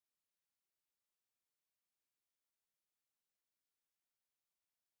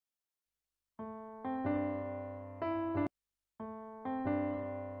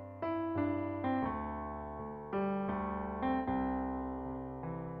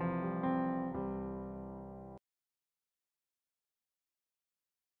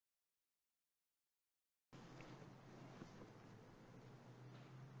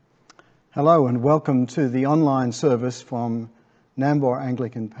Hello and welcome to the online service from Nambour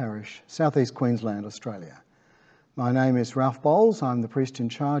Anglican Parish, southeast Queensland, Australia. My name is Ralph Bowles. I'm the priest in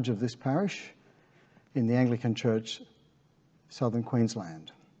charge of this parish in the Anglican Church, southern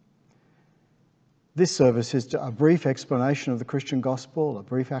Queensland. This service is a brief explanation of the Christian gospel, a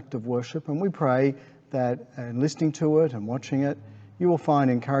brief act of worship, and we pray that in listening to it and watching it, you will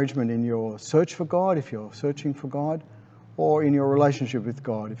find encouragement in your search for God, if you're searching for God, or in your relationship with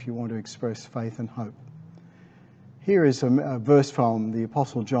God if you want to express faith and hope. Here is a verse from the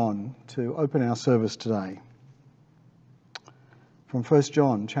Apostle John to open our service today. From 1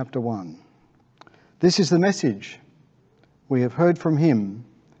 John chapter 1. This is the message we have heard from him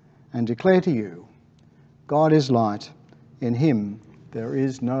and declare to you. God is light. In him there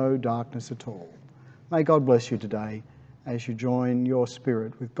is no darkness at all. May God bless you today as you join your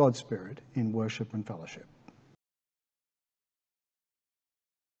spirit with God's Spirit in worship and fellowship.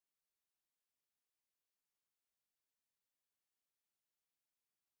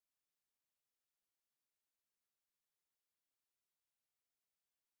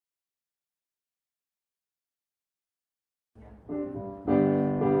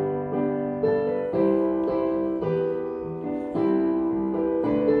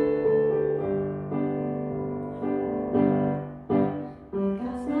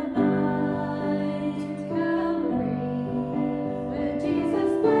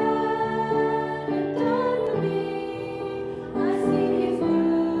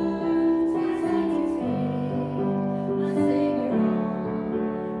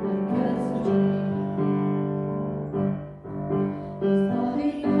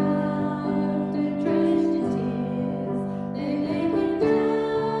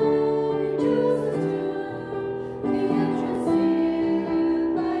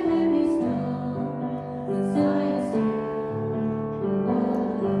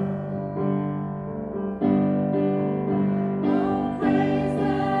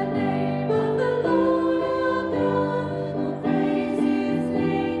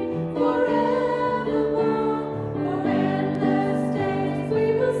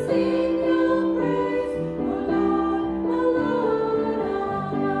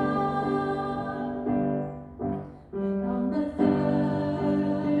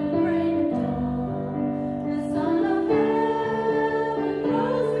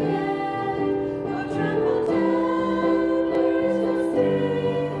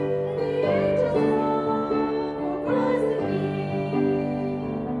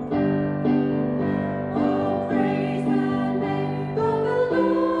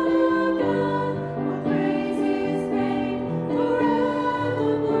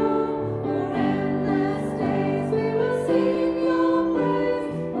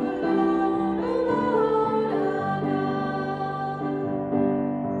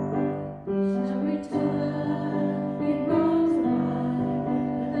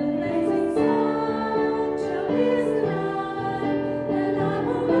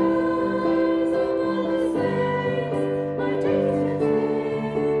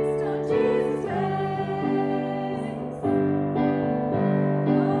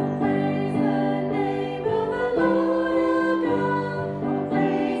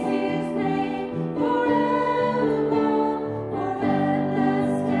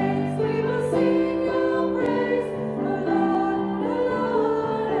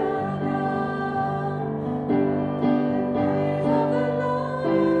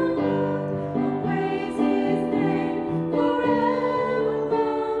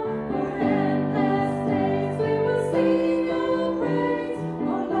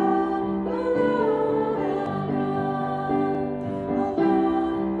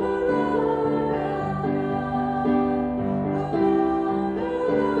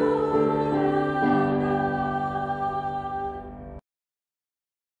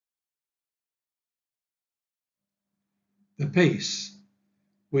 The peace.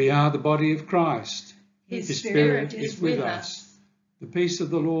 We are the body of Christ. His Spirit is with us. The peace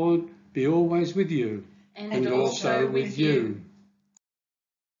of the Lord be always with you, and also with you.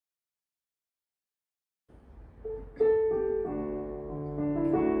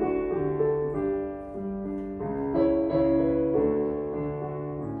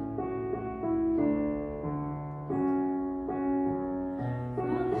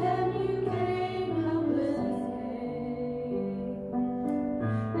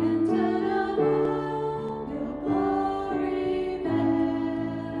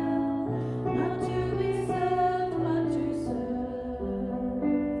 Not to be served, but to serve.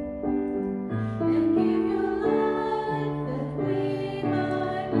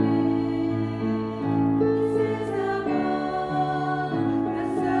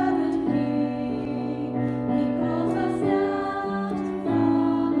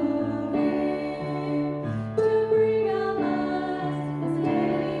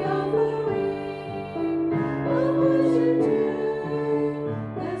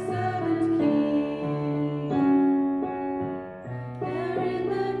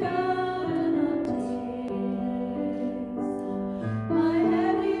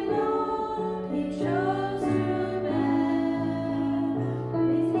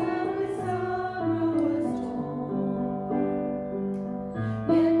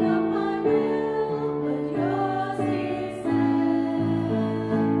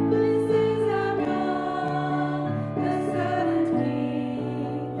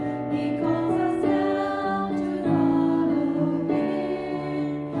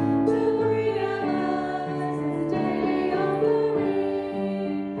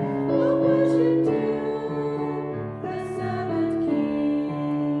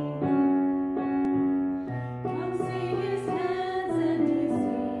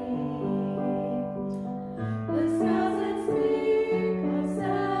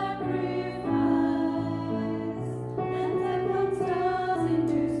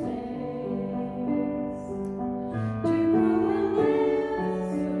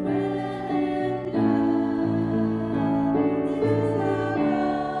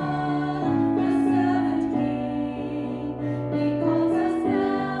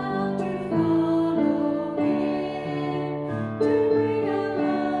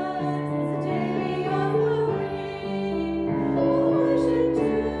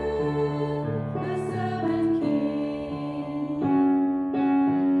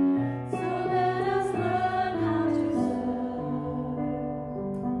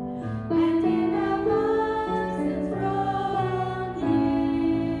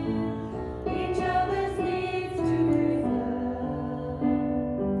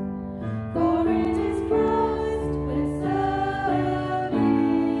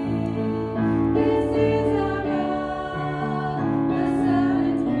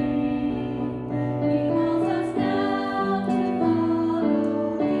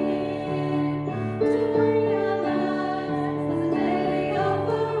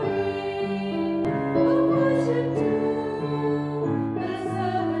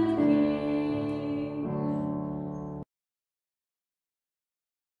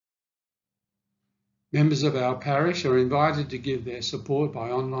 Members of our parish are invited to give their support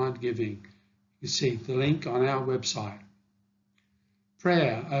by online giving. You see the link on our website.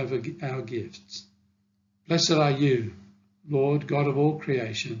 Prayer over our gifts. Blessed are you, Lord God of all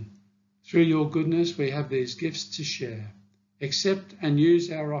creation. Through your goodness we have these gifts to share. Accept and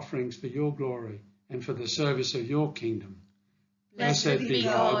use our offerings for your glory and for the service of your kingdom. Blessed be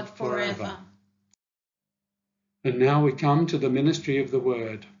God forever. And now we come to the ministry of the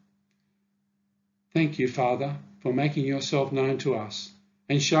word. Thank you, Father, for making yourself known to us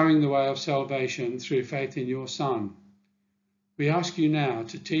and showing the way of salvation through faith in your Son. We ask you now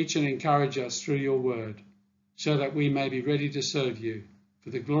to teach and encourage us through your word, so that we may be ready to serve you for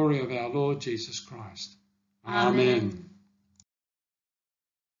the glory of our Lord Jesus Christ. Amen.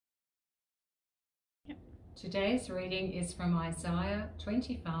 Today's reading is from Isaiah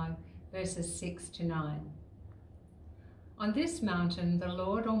 25, verses 6 to 9. On this mountain the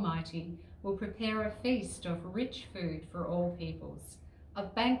Lord Almighty will prepare a feast of rich food for all peoples, a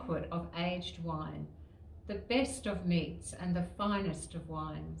banquet of aged wine, the best of meats and the finest of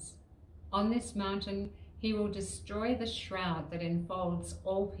wines. On this mountain he will destroy the shroud that enfolds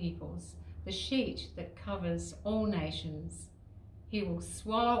all peoples, the sheet that covers all nations. He will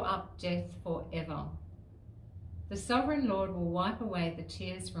swallow up death forever. The sovereign Lord will wipe away the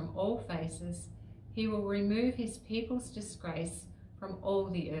tears from all faces. He will remove his people's disgrace from all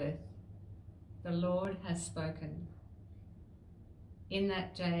the earth. The Lord has spoken. In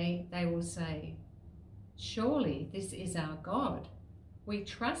that day they will say, surely this is our God. We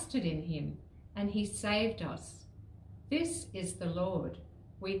trusted in him, and he saved us. This is the Lord.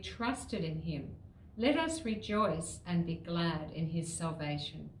 We trusted in him. Let us rejoice and be glad in his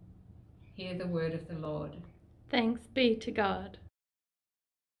salvation. Hear the word of the Lord. Thanks be to God.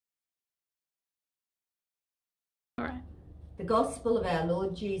 All right. The Gospel of our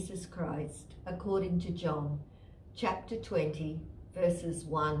Lord Jesus Christ, according to John, chapter 20, verses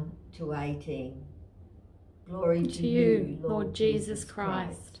 1 to 18. Glory to you, Lord Jesus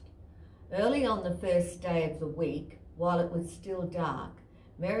Christ. Early on the first day of the week, while it was still dark,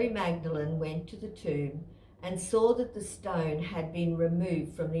 Mary Magdalene went to the tomb and saw that the stone had been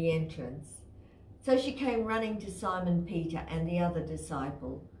removed from the entrance. So she came running to Simon Peter and the other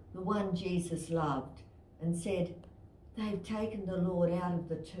disciple, the one Jesus loved, and said, they've taken the Lord out of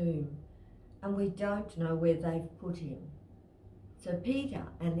the tomb, and we don't know where they've put him. So Peter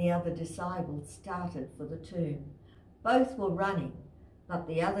and the other disciple started for the tomb. Both were running, but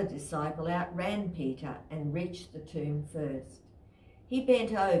the other disciple outran Peter and reached the tomb first. He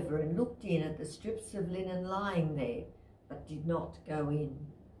bent over and looked in at the strips of linen lying there, but did not go in.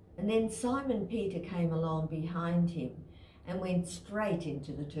 And then Simon Peter came along behind him and went straight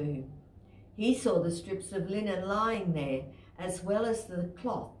into the tomb. He saw the strips of linen lying there, as well as the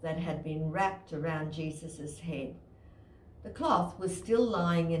cloth that had been wrapped around Jesus' head. The cloth was still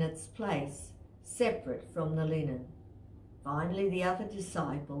lying in its place, separate from the linen. Finally, the other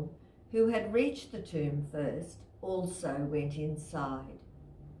disciple, who had reached the tomb first, also went inside.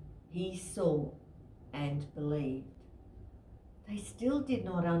 He saw and believed. They still did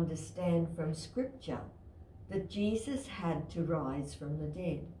not understand from Scripture that Jesus had to rise from the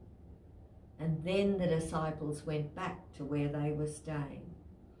dead. And then the disciples went back to where they were staying.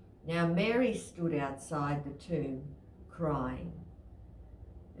 Now Mary stood outside the tomb, crying.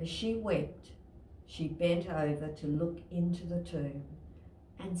 As she wept, she bent over to look into the tomb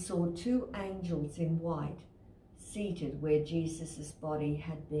and saw two angels in white seated where Jesus' body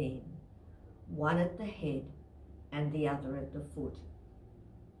had been, one at the head and the other at the foot.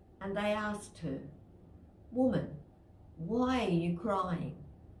 And they asked her, woman, why are you crying?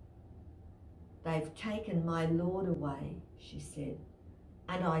 They've taken my Lord away, she said,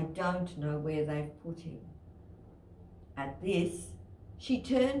 and I don't know where they've put him. At this, she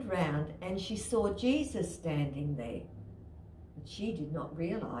turned round and she saw Jesus standing there, but she did not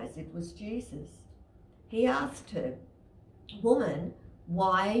realize it was Jesus. He asked her, woman,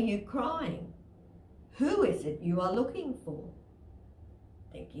 why are you crying? Who is it you are looking for?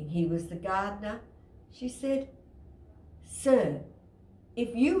 Thinking he was the gardener, she said, Sir,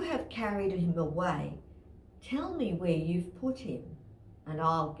 if you have carried him away, tell me where you've put him, and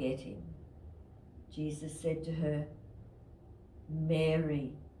I'll get him. Jesus said to her,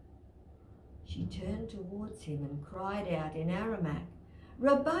 Mary. She turned towards him and cried out in Aramaic,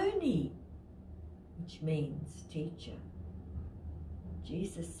 Rabboni, which means teacher.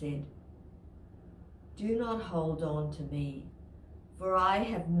 Jesus said, do not hold on to me, for I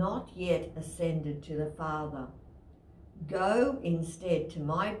have not yet ascended to the Father. Go instead to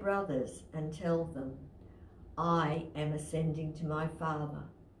my brothers and tell them, I am ascending to my Father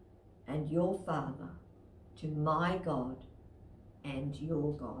and your Father, to my God and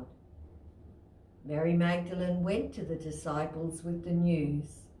your God. Mary Magdalene went to the disciples with the news,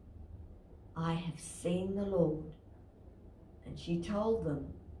 I have seen the Lord. And she told them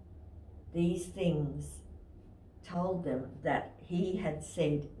these things, told them that he had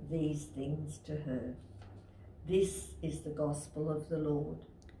said these things to her. This is the gospel of the Lord.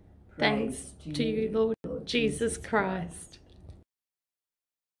 Thanks to you, Lord Jesus Christ.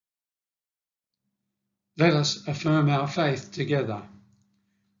 Let us affirm our faith together.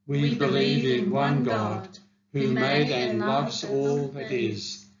 We believe in one God, who made and loves all that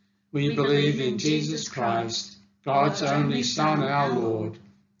is. We believe in Jesus Christ, God's only Son, our Lord,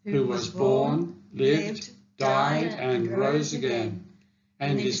 who was born, lived, died, and rose again,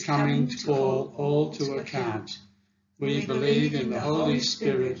 and is coming to call all to account. We believe in the Holy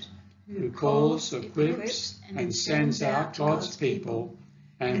Spirit, who calls, equips, and sends out God's people,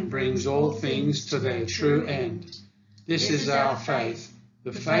 and brings all things to their true end. This is our faith,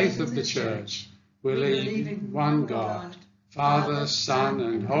 the faith of the Church. We believe in one God, Father, Son,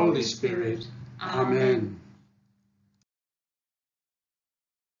 and Holy Spirit. Amen.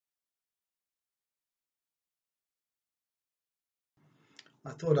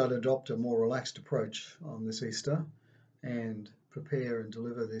 I thought I'd adopt a more relaxed approach on this Easter and prepare and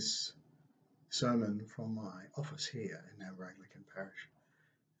deliver this sermon from my office here in Nambour Anglican Parish.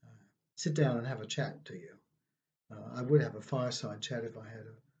 Sit down and have a chat to you. I would have a fireside chat if I had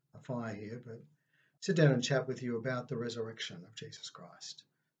a fire here, but sit down and chat with you about the resurrection of Jesus Christ,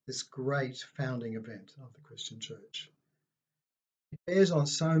 this great founding event of the Christian Church. It bears on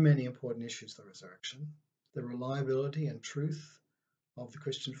so many important issues, the resurrection, the reliability and truth of the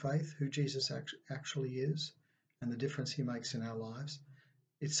Christian faith, who Jesus actually is, and the difference he makes in our lives.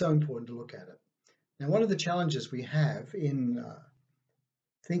 It's so important to look at it. Now, one of the challenges we have in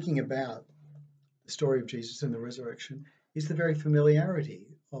thinking about the story of Jesus and the resurrection is the very familiarity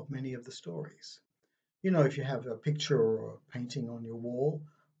of many of the stories. You know, if you have a picture or a painting on your wall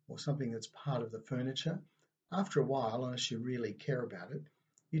or something that's part of the furniture, after a while, unless you really care about it,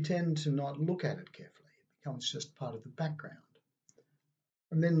 you tend to not look at it carefully. It becomes just part of the background.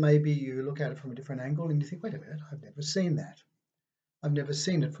 And then maybe you look at it from a different angle and you think, wait a minute, I've never seen that. I've never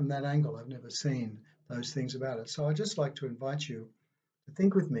seen it from that angle. I've never seen those things about it. So I'd just like to invite you to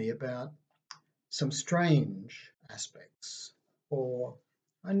think with me about some strange aspects or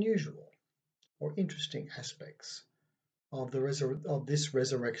unusual or interesting aspects of this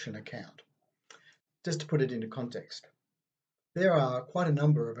resurrection account. Just to put it into context, there are quite a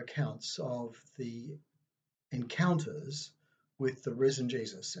number of accounts of the encounters with the risen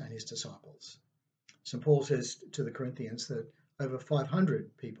Jesus and his disciples. St. Paul says to the Corinthians that over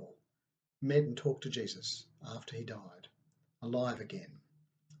 500 people met and talked to Jesus after he died, alive again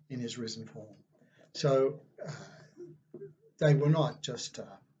in his risen form. So they were not just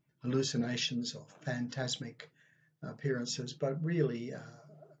hallucinations or phantasmic appearances, but really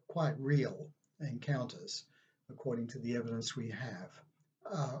quite real encounters, according to the evidence we have,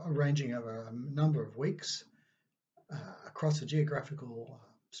 ranging over a number of weeks, across a geographical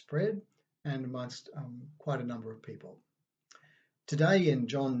spread and amongst quite a number of people. Today in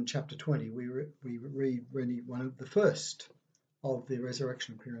John chapter 20, we read really one of the first of the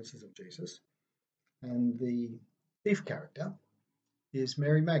resurrection appearances of Jesus, and the chief character is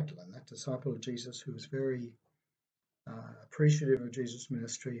Mary Magdalene, that disciple of Jesus who was very appreciative of Jesus'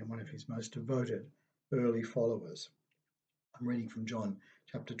 ministry and one of his most devoted early followers. I'm reading from John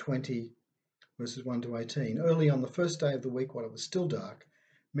chapter 20, verses 1 to 18. Early on the first day of the week, while it was still dark,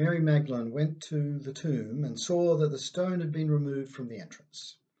 Mary Magdalene went to the tomb and saw that the stone had been removed from the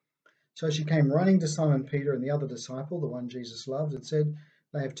entrance. So she came running to Simon Peter and the other disciple, the one Jesus loved, and said,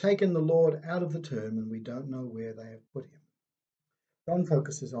 "They have taken the Lord out of the tomb, and we don't know where they have put him." John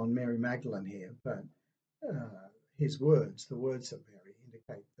focuses on Mary Magdalene here, but his words, the words of Mary,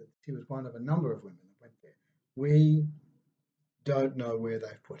 indicate that she was one of a number of women that went there. We don't know where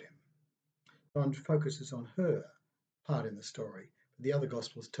they've put him. John focuses on her part in the story. But the other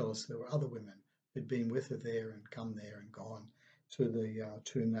Gospels tell us there were other women who'd been with her there and come there and gone to the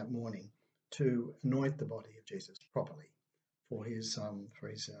tomb that morning to anoint the body of Jesus properly for his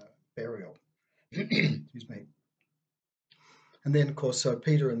burial. Excuse me. And then, of course, so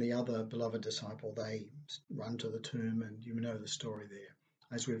Peter and the other beloved disciple, they run to the tomb, and you know the story there,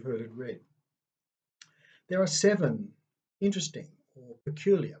 as we've heard it read. There are 7 interesting, or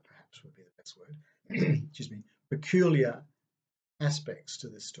peculiar, perhaps would be the best word, excuse me, peculiar aspects to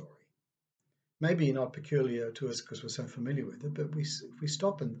this story. Maybe not peculiar to us because we're so familiar with it, but if we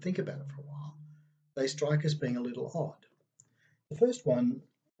stop and think about it for a while, they strike us being a little odd. The first one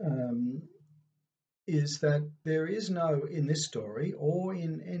is that there is no, in this story or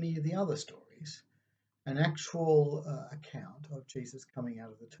in any of the other stories, an actual account of Jesus coming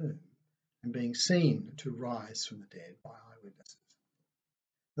out of the tomb and being seen to rise from the dead by eyewitnesses.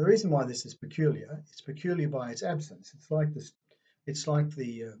 The reason why this is peculiar, it's peculiar by its absence. It's like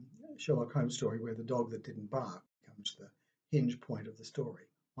the Sherlock Holmes story where the dog that didn't bark becomes the hinge point of the story.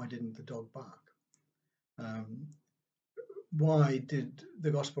 Why didn't the dog bark? Why did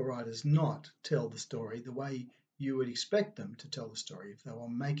the gospel writers not tell the story the way you would expect them to tell the story if they were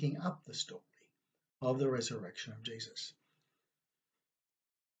making up the story of the resurrection of Jesus?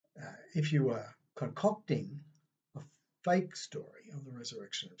 If you were concocting a fake story of the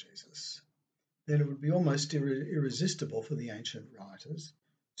resurrection of Jesus, then it would be almost irresistible for the ancient writers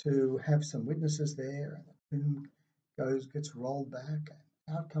to have some witnesses there, and the tomb gets rolled back,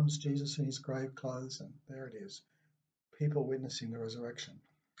 and out comes Jesus in his grave clothes, and there it is, people witnessing the resurrection.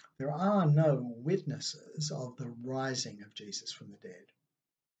 There are no witnesses of the rising of Jesus from the dead.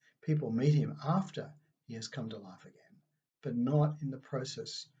 People meet him after he has come to life again, but not in the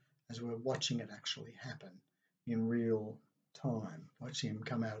process as we're watching it actually happen in real time, watching him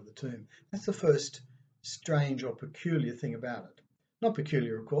come out of the tomb. That's the first strange or peculiar thing about it. Not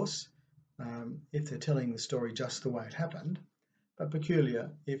peculiar, of course, if they're telling the story just the way it happened, but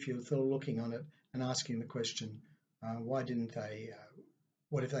peculiar if you're still looking on it and asking the question, why didn't they,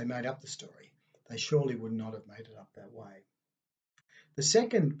 what if they made up the story? They surely would not have made it up that way. The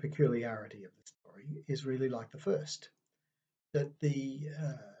second peculiarity of the story is really like the first, that the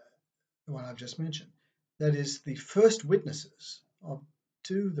one I've just mentioned, that is, the first witnesses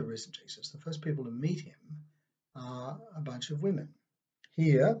to the risen Jesus, the first people to meet him, are a bunch of women.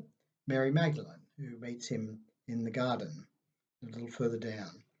 Here, Mary Magdalene, who meets him in the garden a little further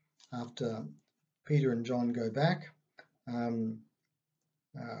down. After Peter and John go back,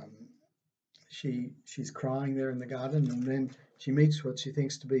 she's crying there in the garden, and then she meets what she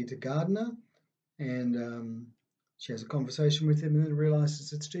thinks to be the gardener, and she has a conversation with him and then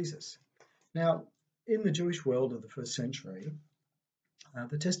realizes it's Jesus. Now, in the Jewish world of the first century,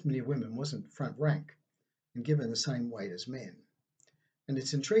 the testimony of women wasn't front rank and given the same weight as men. And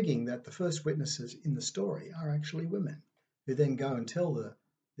it's intriguing that the first witnesses in the story are actually women, who then go and tell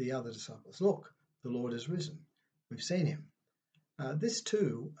the other disciples, look, the Lord is risen. We've seen him. This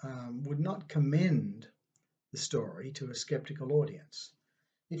too would not commend the story to a skeptical audience.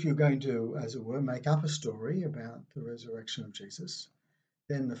 If you're going to, as it were, make up a story about the resurrection of Jesus,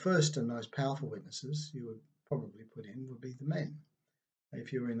 then the first and most powerful witnesses you would probably put in would be the men,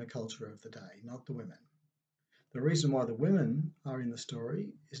 if you were in the culture of the day, not the women. The reason why the women are in the story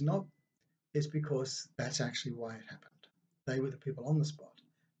is because that's actually why it happened. They were the people on the spot.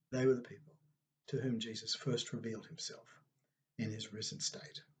 They were the people to whom Jesus first revealed himself in his risen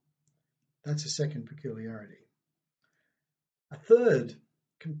state. That's a second peculiarity. A third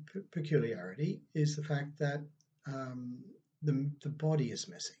peculiarity is the fact that the body is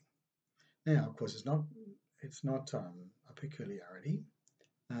missing. Now, of course, it's not a peculiarity.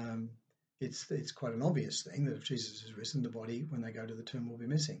 It's quite an obvious thing that if Jesus is risen, the body, when they go to the tomb, will be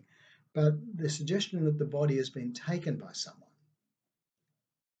missing. But the suggestion that the body has been taken by someone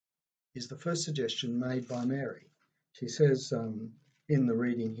is the first suggestion made by Mary. She says in the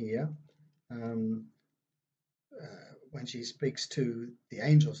reading here, when she speaks to the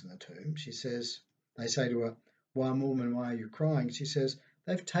angels in the tomb, she says, they say to her, "Why, woman, why are you crying?" She says,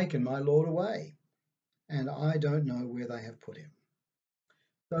 "They've taken my Lord away, and I don't know where they have put him."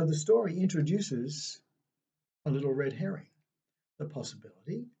 So the story introduces a little red herring, the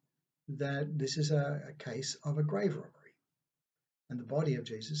possibility that this is a case of a grave robbery, and the body of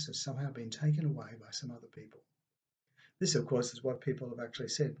Jesus has somehow been taken away by some other people. This, of course, is what people have actually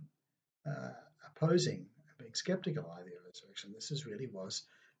said, opposing and being skeptical of the idea of resurrection. This really was,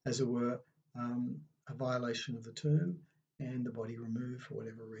 as it were, a violation of the tomb and the body removed for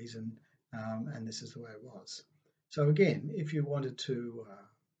whatever reason, and this is the way it was. So again, if you wanted to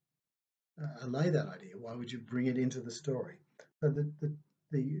allay that idea, why would you bring it into the story? So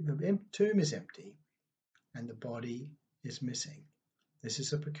the tomb is empty and the body is missing. This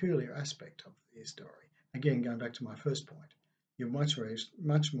is a peculiar aspect of the story. Again, going back to my first point, you're much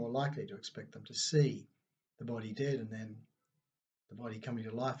more likely to expect them to see the body dead and then the body coming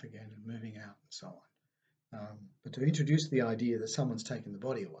to life again and moving out and so on. But to introduce the idea that someone's taken the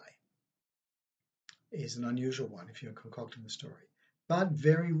body away is an unusual one if you're concocting the story, but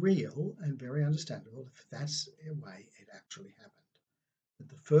very real and very understandable if that's the way it actually happened. That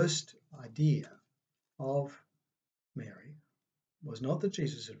the first idea of Mary was not that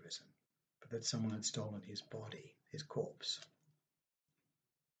Jesus had risen, but that someone had stolen his body, his corpse.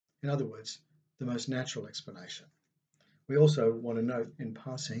 In other words, the most natural explanation. We also want to note in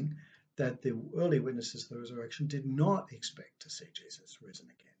passing that the early witnesses of the resurrection did not expect to see Jesus risen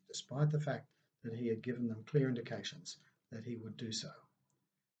again, despite the fact that he had given them clear indications that he would do so.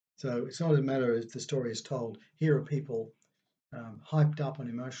 So it's not a matter, as the story is told, here are people hyped up on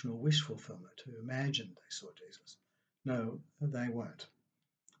emotional wish fulfillment who imagined they saw Jesus. No, they weren't.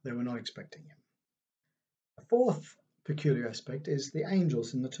 They were not expecting him. A fourth peculiar aspect is the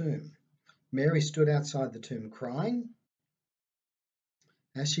angels in the tomb. Mary stood outside the tomb crying.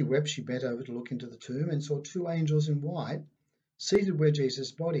 As she wept, she bent over to look into the tomb and saw two angels in white seated where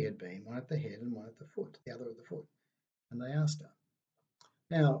Jesus' body had been, one at the head and one at the foot, the other at the foot. And they asked her.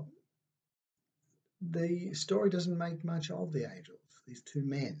 Now, the story doesn't make much of the angels, these two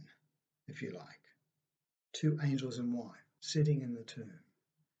men, if you like, two angels in white sitting in the tomb,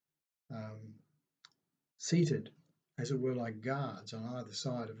 seated, as it were, like guards on either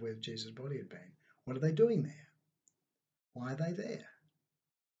side of where Jesus' body had been. What are they doing there? Why are they there?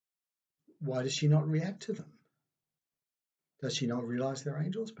 Why does she not react to them? Does she not realize they're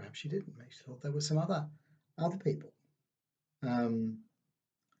angels? Perhaps she didn't. Maybe she thought they were some other people.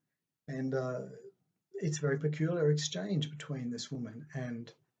 It's a very peculiar exchange between this woman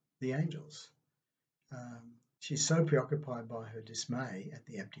and the angels. She's so preoccupied by her dismay at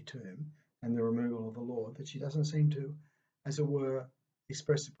the empty tomb and the removal of the Lord that she doesn't seem to, as it were,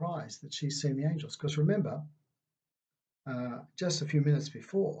 express surprise that she's seen the angels. Because remember, just a few minutes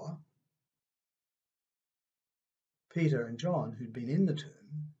before, Peter and John, who'd been in the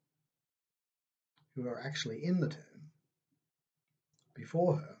tomb, who were actually in the tomb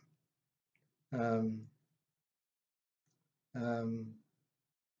before her,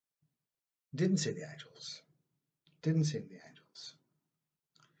 didn't see the angels.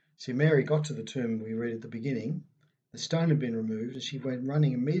 See, Mary got to the tomb, we read at the beginning. The stone had been removed, and she went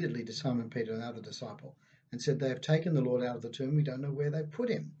running immediately to Simon Peter and the other disciple and said, "They have taken the Lord out of the tomb. We don't know where they've put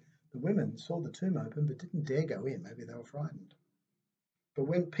him." The women saw the tomb open but didn't dare go in. Maybe they were frightened. But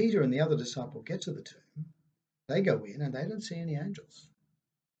when Peter and the other disciple get to the tomb, they go in and they don't see any angels.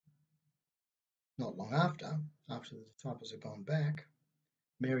 Not long after the disciples have gone back,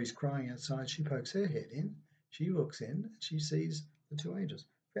 Mary's crying outside. She pokes her head in. She looks in and she sees the two angels.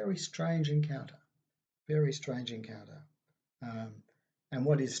 Very strange encounter. And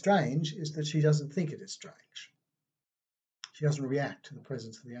what is strange is that she doesn't think it is strange. She doesn't react to the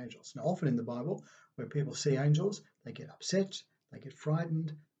presence of the angels. Now, often in the Bible, where people see angels, they get upset, they get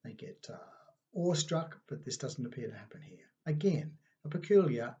frightened, they get awestruck, but this doesn't appear to happen here. Again, a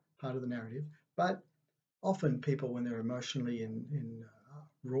peculiar part of the narrative, but often people, when they're emotionally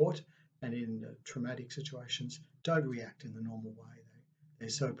wrought and in traumatic situations, don't react in the normal way. They're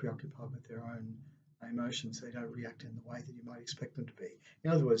so preoccupied with their own emotions, they don't react in the way that you might expect them to be.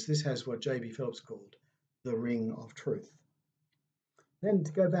 In other words, this has what J.B. Phillips called the ring of truth. Then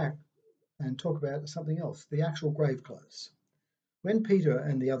to go back and talk about something else, the actual grave clothes. When Peter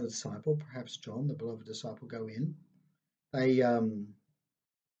and the other disciple, perhaps John, the beloved disciple, go in,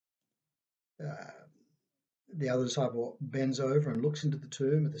 the other disciple bends over and looks into the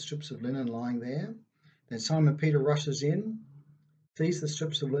tomb at the strips of linen lying there. Then Simon Peter rushes in, sees the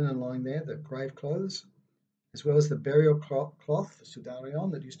strips of linen lying there, the grave clothes, as well as the burial cloth, the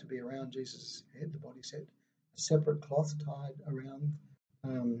sudarion, that used to be around Jesus' head, the body's head, a separate cloth tied around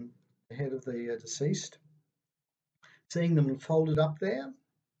the head of the deceased. Seeing them folded up there,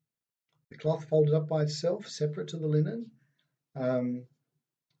 the cloth folded up by itself, separate to the linen, the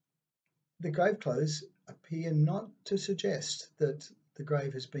grave clothes appear not to suggest that the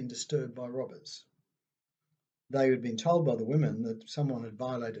grave has been disturbed by robbers. They had been told by the women that someone had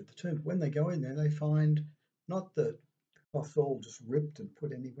violated the tomb. When they go in there, they find not the cloth all just ripped and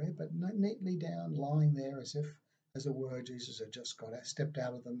put anywhere, but neatly down, lying there as if, as it were, Jesus had just stepped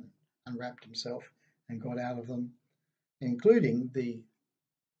out of them and unwrapped himself and got out of them, including the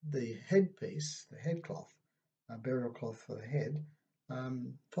headpiece, the head cloth, burial cloth for the head,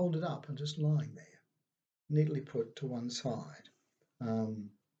 folded up and just lying there, neatly put to one side.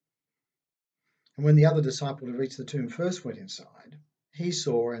 And when the other disciple who reached the tomb first went inside, he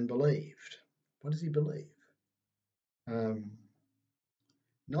saw and believed. What does he believe?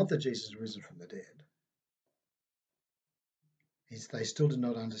 Not that Jesus had risen from the dead. They still did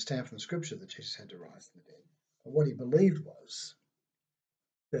not understand from the scripture that Jesus had to rise from the dead. But what he believed was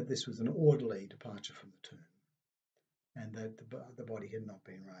that this was an orderly departure from the tomb and that the body had not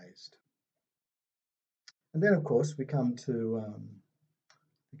been raised. And then, of course, we come to, I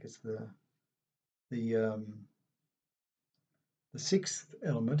think it's the sixth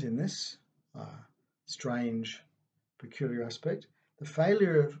element in this strange, peculiar aspect, the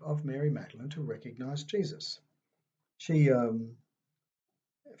failure of Mary Magdalene to recognize Jesus. She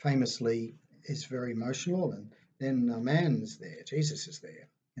famously is very emotional, and then a man is there, Jesus is there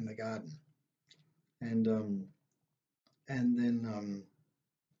in the garden, and then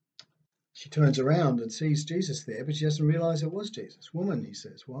she turns around and sees Jesus there, but she doesn't realize it was Jesus. Woman, he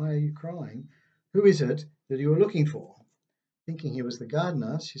says, why are you crying? Who is it that you are looking for? Thinking he was the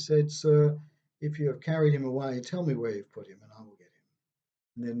gardener, she said, Sir, if you have carried him away, tell me where you've put him, and I will get him.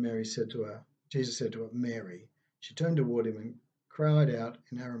 And then Jesus said to her, Mary. She turned toward him and cried out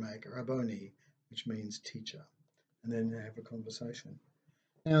in Aramaic, Rabboni, which means teacher. And then they have a conversation.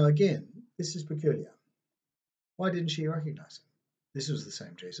 Now again, this is peculiar. Why didn't she recognize him? This was the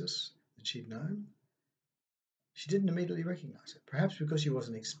same Jesus that she'd known. She didn't immediately recognize it, perhaps because she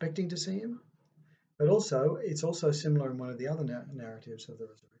wasn't expecting to see him, but also it's also similar in one of the other narratives of the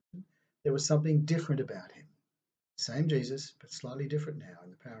resurrection. There was something different about him. Same Jesus, but slightly different now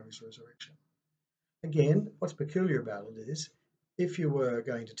in the power of his resurrection. Again, what's peculiar about it is, if you were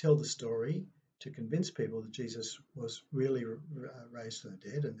going to tell the story to convince people that Jesus was really raised from the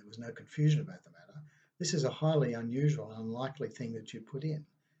dead and there was no confusion about the matter, this is a highly unusual and unlikely thing that you put in,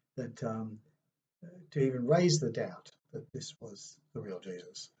 that to even raise the doubt that this was the real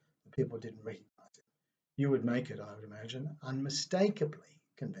Jesus, that people didn't recognize him. You would make it, I would imagine, unmistakably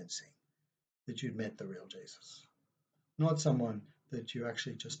convincing that you'd met the real Jesus, not someone that you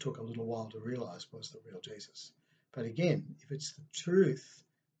actually just took a little while to realize was the real Jesus. But again, if it's the truth,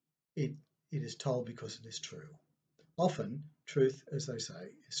 it is told because it is true. Often, truth, as they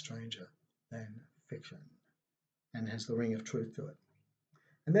say, is stranger than fiction and has the ring of truth to it.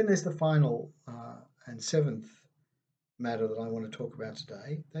 And then there's the final and seventh matter that I want to talk about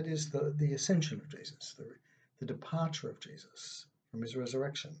today. That is the ascension of Jesus, the departure of Jesus from his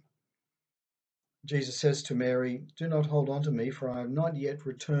resurrection. Jesus says to Mary, do not hold on to me, for I have not yet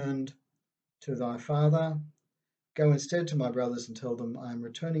returned to thy Father. Go instead to my brothers and tell them, I am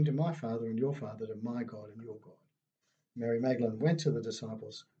returning to my Father and your Father, to my God and your God. Mary Magdalene went to the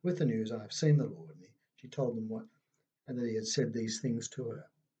disciples with the news, I have seen the Lord. And she told them and that he had said these things to her.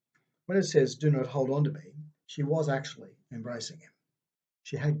 When it says, do not hold on to me, she was actually embracing him.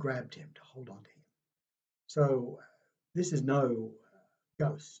 She had grabbed him to hold on to him. So this is no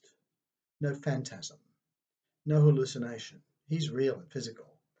ghost, no phantasm, no hallucination. He's real and physical.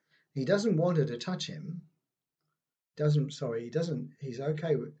 He doesn't want her to touch him. He's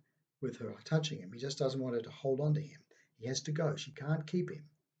okay with her touching him. He just doesn't want her to hold on to him. He has to go. She can't keep him.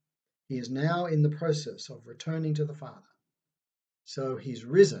 He is now in the process of returning to the Father. So he's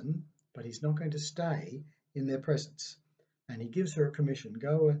risen, but he's not going to stay in their presence. And he gives her a commission.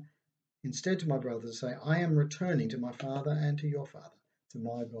 Go instead to my brothers and say, I am returning to my Father and to your Father, to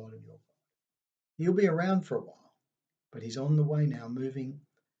my God and your God. He'll be around for a while, but he's on the way now, moving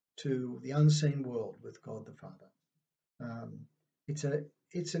to the unseen world with God the Father.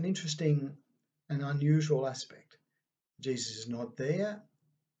 It's an interesting and unusual aspect. Jesus is not there,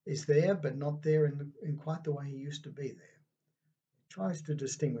 is there, but not there in quite the way he used to be there. He tries to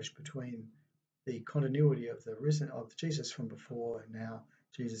distinguish between the continuity of Jesus from before and now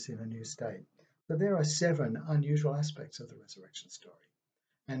Jesus in a new state. But there are 7 unusual aspects of the resurrection story.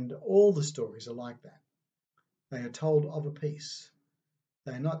 And all the stories are like that. They are told of a piece.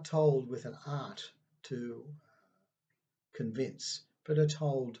 They are not told with an art to convince, but are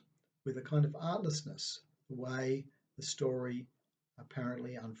told with a kind of artlessness, the way the story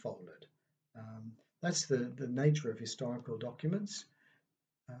apparently unfolded. That's the nature of historical documents.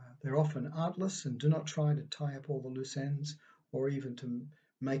 They're often artless and do not try to tie up all the loose ends or even to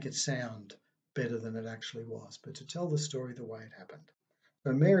make it sound better than it actually was, but to tell the story the way it happened.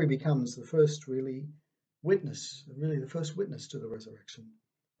 So Mary becomes the first witness to the resurrection.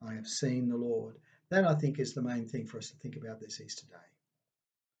 I have seen the Lord. That, I think, is the main thing for us to think about this Easter day.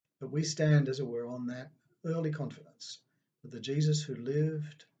 But we stand, as it were, on that early confidence that the Jesus who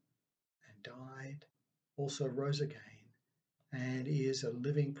lived and died also rose again and is a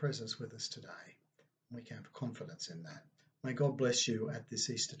living presence with us today. We can have confidence in that. May God bless you at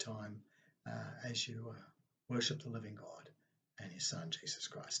this Easter time as you worship the living God and his Son, Jesus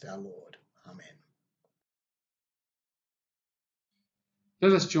Christ, our Lord. Amen.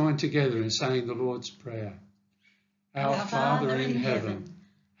 Let us join together in saying the Lord's Prayer. Our Father in heaven,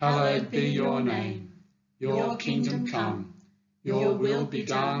 hallowed be your name. Your kingdom come. Your will be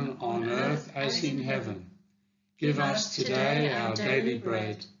done on earth as in heaven. Give us today our daily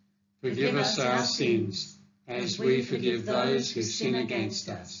bread. Forgive us our sins, as we forgive those who sin against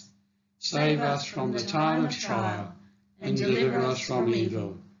us. Save us from the time of trial, and deliver us from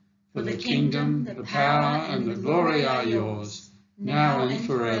evil. For the kingdom, the power, and the glory are yours, now and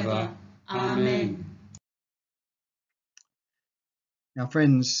forever. Amen. Now,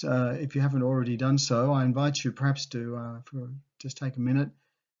 friends, if you haven't already done so, I invite you perhaps to just take a minute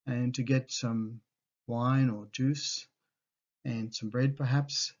and to get some wine or juice and some bread,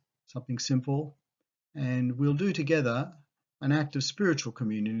 perhaps, something simple, and we'll do together an act of spiritual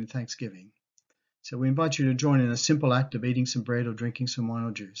communion in thanksgiving. So we invite you to join in a simple act of eating some bread or drinking some wine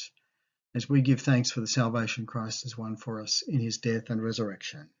or juice as we give thanks for the salvation Christ has won for us in his death and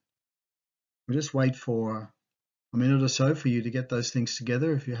resurrection. We'll just wait for a minute or so for you to get those things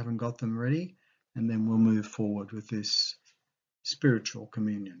together if you haven't got them ready, and then we'll move forward with this spiritual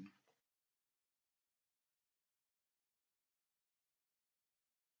communion.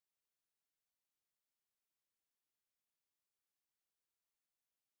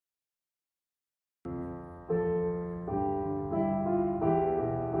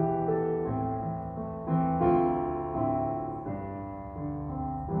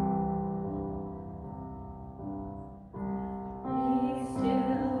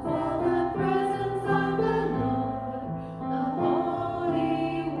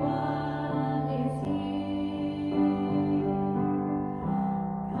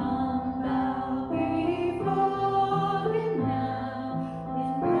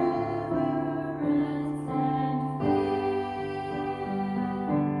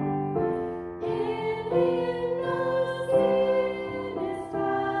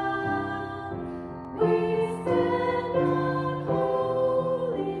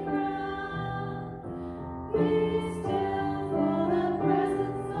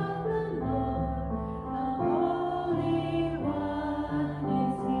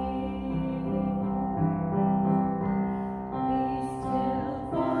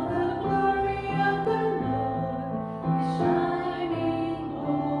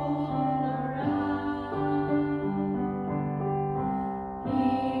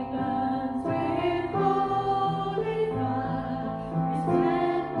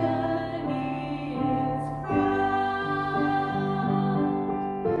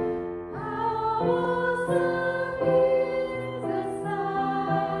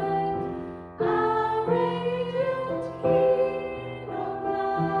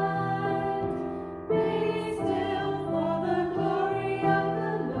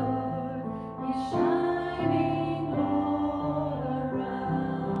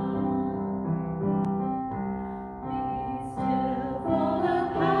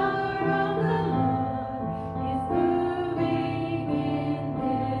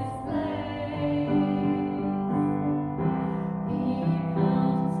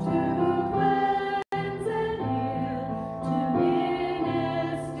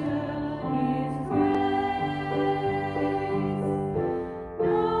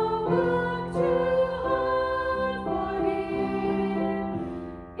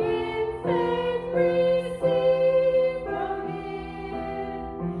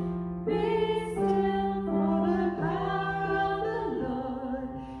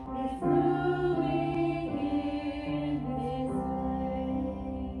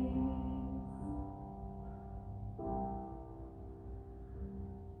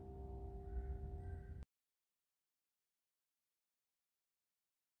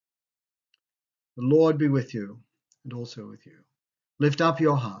 The Lord be with you and also with you. Lift up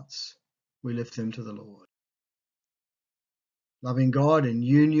your hearts. We lift them to the Lord. Loving God, in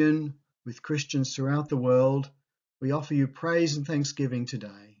union with Christians throughout the world, we offer you praise and thanksgiving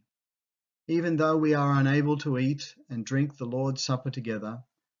today. Even though we are unable to eat and drink the Lord's Supper together,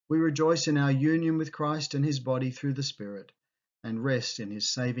 we rejoice in our union with Christ and his body through the Spirit and rest in his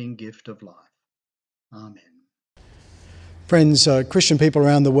saving gift of life. Amen. Friends, Christian people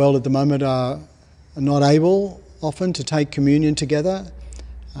around the world at the moment are not able often to take communion together.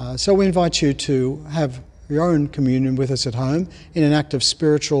 So we invite you to have your own communion with us at home in an act of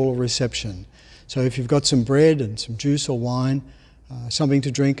spiritual reception. So if you've got some bread and some juice or wine, something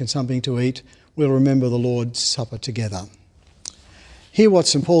to drink and something to eat, we'll remember the Lord's Supper together. Hear what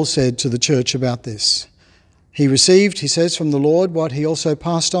St. Paul said to the church about this. He received, he says, from the Lord what he also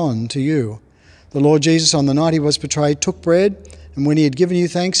passed on to you. The Lord Jesus, on the night he was betrayed, took bread, and when he had given you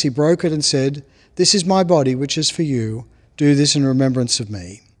thanks, he broke it and said, "This is my body, which is for you. Do this in remembrance of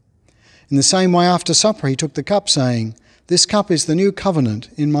me." In the same way, after supper, he took the cup, saying, "This cup is the new covenant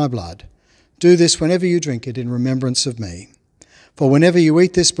in my blood. Do this whenever you drink it in remembrance of me. For whenever you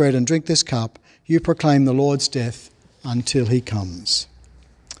eat this bread and drink this cup, you proclaim the Lord's death until he comes."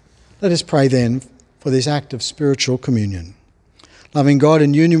 Let us pray then for this act of spiritual communion. Loving God,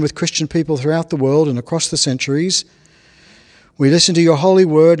 in union with Christian people throughout the world and across the centuries, we listen to your holy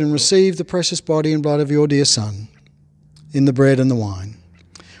word and receive the precious body and blood of your dear Son. in the bread and the wine.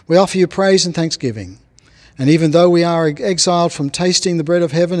 We offer you praise and thanksgiving. And even though we are exiled from tasting the bread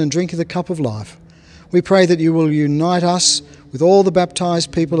of heaven and drinking the cup of life, we pray that you will unite us with all the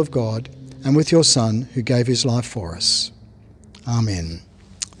baptized people of God and with your Son who gave his life for us. Amen.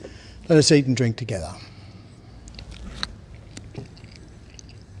 Let us eat and drink together.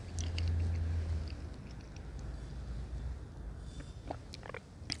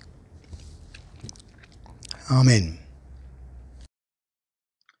 Amen.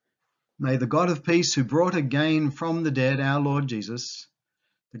 May the God of peace, who brought again from the dead our Lord Jesus,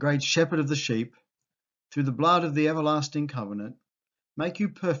 the great shepherd of the sheep, through the blood of the everlasting covenant, make you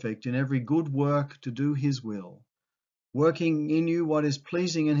perfect in every good work to do his will, working in you what is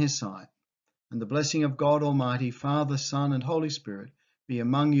pleasing in his sight. And the blessing of God Almighty, Father, Son, and Holy Spirit be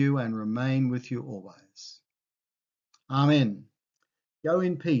among you and remain with you always. Amen. Go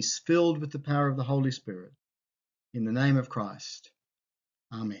in peace, filled with the power of the Holy Spirit. In the name of Christ.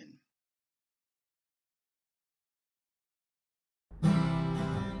 Amen.